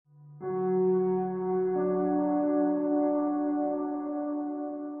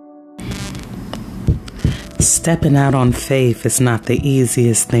Stepping out on faith is not the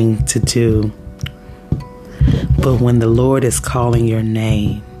easiest thing to do. But when the Lord is calling your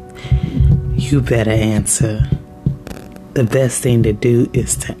name, you better answer. The best thing to do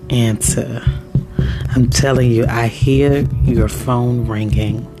is to answer. I'm telling you, I hear your phone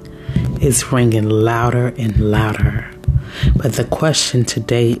ringing. It's ringing louder and louder. But the question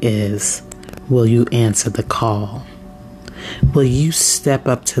today is, will you answer the call? Will you step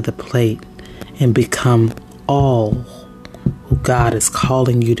up to the plate and become all who God is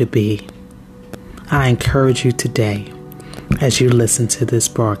calling you to be? I encourage you today, as you listen to this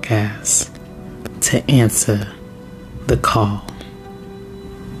broadcast, to answer the call.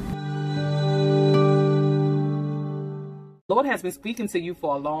 Lord has been speaking to you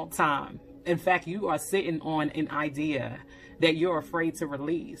for a long time. In fact, you are sitting on an idea that you're afraid to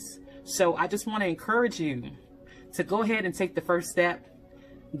release. So I just want to encourage you to go ahead and take the first step.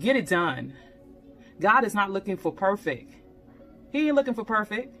 Get it done. God is not looking for perfect. He ain't looking for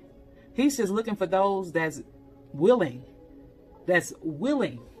perfect. He's just looking for those that's willing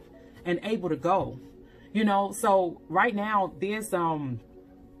and able to go. You know, so right now there's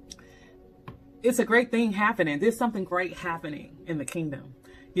it's a great thing happening. There's something great happening in the kingdom.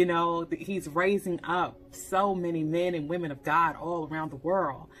 You know, he's raising up so many men and women of God all around the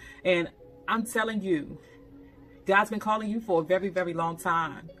world. And I'm telling you, God's been calling you for a very, very long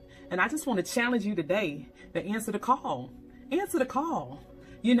time. And I just want to challenge you today to answer the call. Answer the call.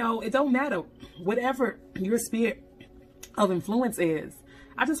 You know, it don't matter whatever your sphere of influence is.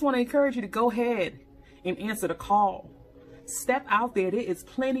 I just want to encourage you to go ahead and answer the call. Step out there. There is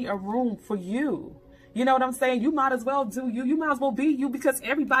plenty of room for you. You know what I'm saying? You might as well do you. You might as well be you because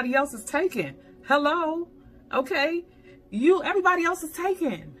everybody else is taken. Hello? Okay? Everybody else is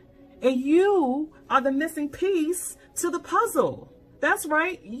taken. And you are the missing piece to the puzzle. That's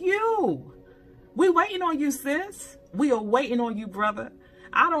right. You. We're waiting on you, sis. We are waiting on you, brother.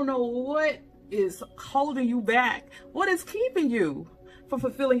 I don't know what is holding you back. What is keeping you from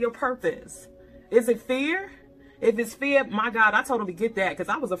fulfilling your purpose? Is it fear? If it's fear, my God, I totally get that because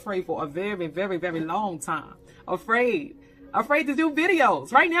I was afraid for a very, very, very long time. Afraid to do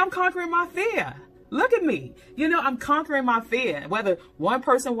videos. Right now, I'm conquering my fear. Look at me. You know, I'm conquering my fear. Whether one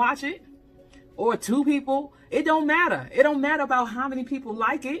person watch it or two people, it don't matter. It don't matter about how many people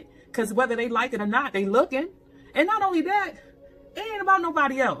like it because whether they like it or not, they looking. And not only that, it ain't about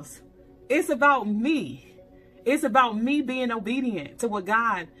nobody else. It's about me. It's about me being obedient to what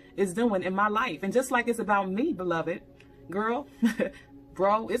God is doing in my life. And just like it's about me, beloved, girl,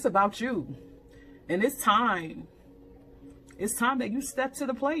 bro, it's about you. And it's time that you step to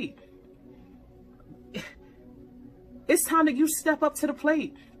the plate. It's time that you step up to the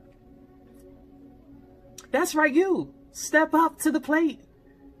plate. That's right, you. Step up to the plate.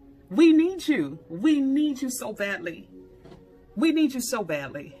 We need you. We need you so badly. We need you so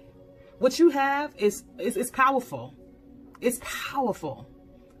badly. What you have is powerful. It's powerful.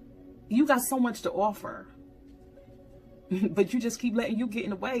 You got so much to offer. But you just keep letting you get in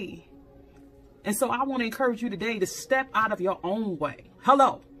the way. And so I want to encourage you today to step out of your own way.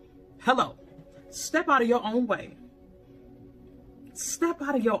 Hello. Hello. Step out of your own way. Step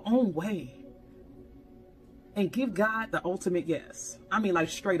out of your own way. And give God the ultimate yes. I mean, like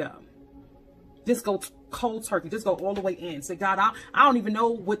straight up. Just go cold turkey. Just go all the way in. Say, God, I don't even know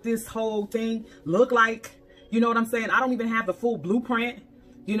what this whole thing look like. You know what I'm saying? I don't even have the full blueprint.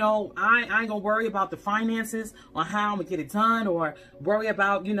 You know, I ain't gonna worry about the finances or how I'm gonna get it done or worry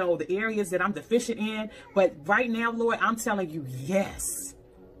about, you know, the areas that I'm deficient in. But right now, Lord, I'm telling you, yes.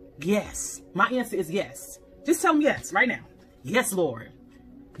 Yes. My answer is yes. Just tell me yes right now. Yes, Lord.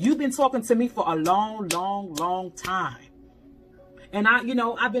 You've been talking to me for a long, long, long time. And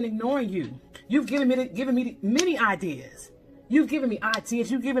I've been ignoring you. You've given me many ideas. You've given me ideas.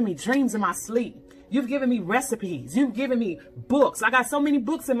 You've given me dreams in my sleep. You've given me recipes. You've given me books. I got so many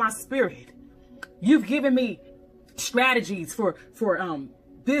books in my spirit. You've given me strategies for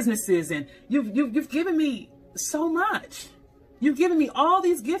businesses, and you've given me so much. You've given me all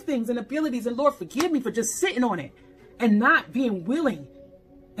these giftings and abilities, and Lord, forgive me for just sitting on it and not being willing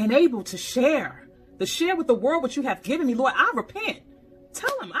and able to share with the world what you have given me. Lord, I repent.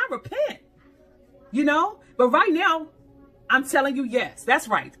 Tell him I repent. You know, but right now, I'm telling you yes. That's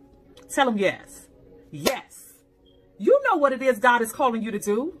right. Tell him yes. Yes. You know what it is God is calling you to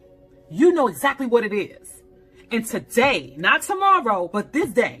do. You know exactly what it is. And today, not tomorrow, but this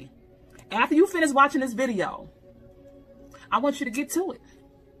day, after you finish watching this video, I want you to get to it.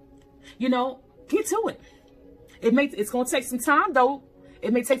 You know, get to it. It's going to take some time, though.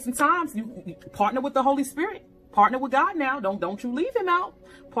 It may take some time. You partner with the Holy Spirit. Partner with God now. Don't you leave him out.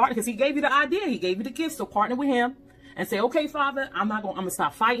 Partner, because he gave you the idea. He gave you the gift. So partner with him and say, okay, Father, I'm going to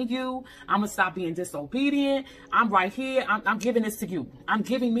stop fighting you. I'm going to stop being disobedient. I'm right here. I'm giving this to you. I'm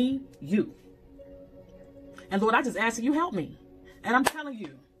giving me you. And Lord, I just ask that you help me. And I'm telling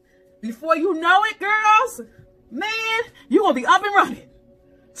you, before you know it, girls, man, you're going to be up and running.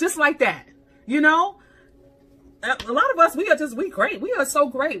 Just like that. You know, a lot of us, we great. We are so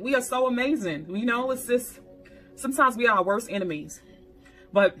great. We are so amazing. You know, it's just, sometimes we are our worst enemies.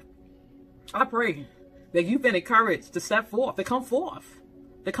 But I pray that you've been encouraged to step forth, to come forth,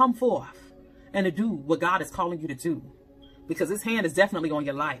 and to do what God is calling you to do. Because his hand is definitely on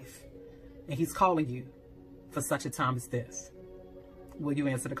your life. And he's calling you for such a time as this. Will you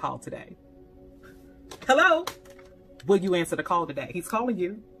answer the call today? Hello? Will you answer the call today? He's calling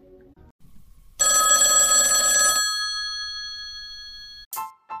you.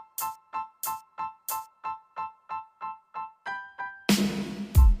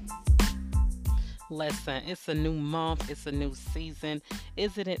 Listen, it's a new month, it's a new season.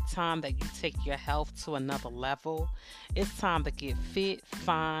 Isn't it time that you take your health to another level? It's time to get fit,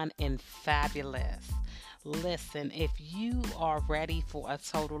 fine, and fabulous. Listen, if you are ready for a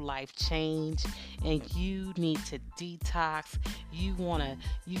total life change and you need to detox, you want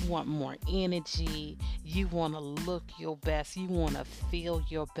more energy, you want to look your best, you want to feel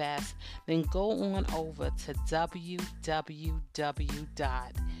your best, then go on over to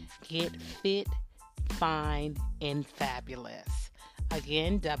www.getfitfineandfabulous.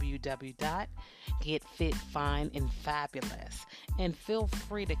 Again, www.getfitfineandfabulous. And feel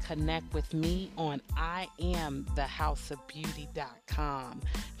free to connect with me on IamTheHouseOfBeauty.com.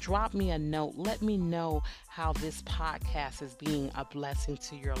 Drop me a note. Let me know how this podcast is being a blessing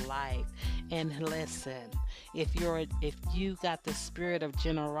to your life. And listen, if you got the spirit of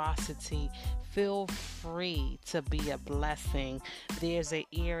generosity, feel free to be a blessing. There's an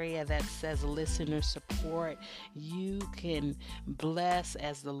area that says listener support. You can bless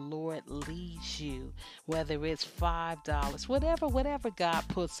as the Lord leads you, whether it's $5, whatever God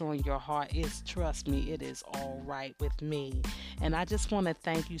puts on your heart is, trust me, it is all right with me. And I just want to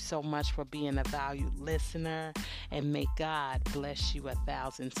thank you so much for being a valued listener, and may God bless you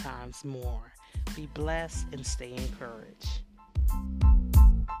 1,000 times more. Be blessed and stay encouraged.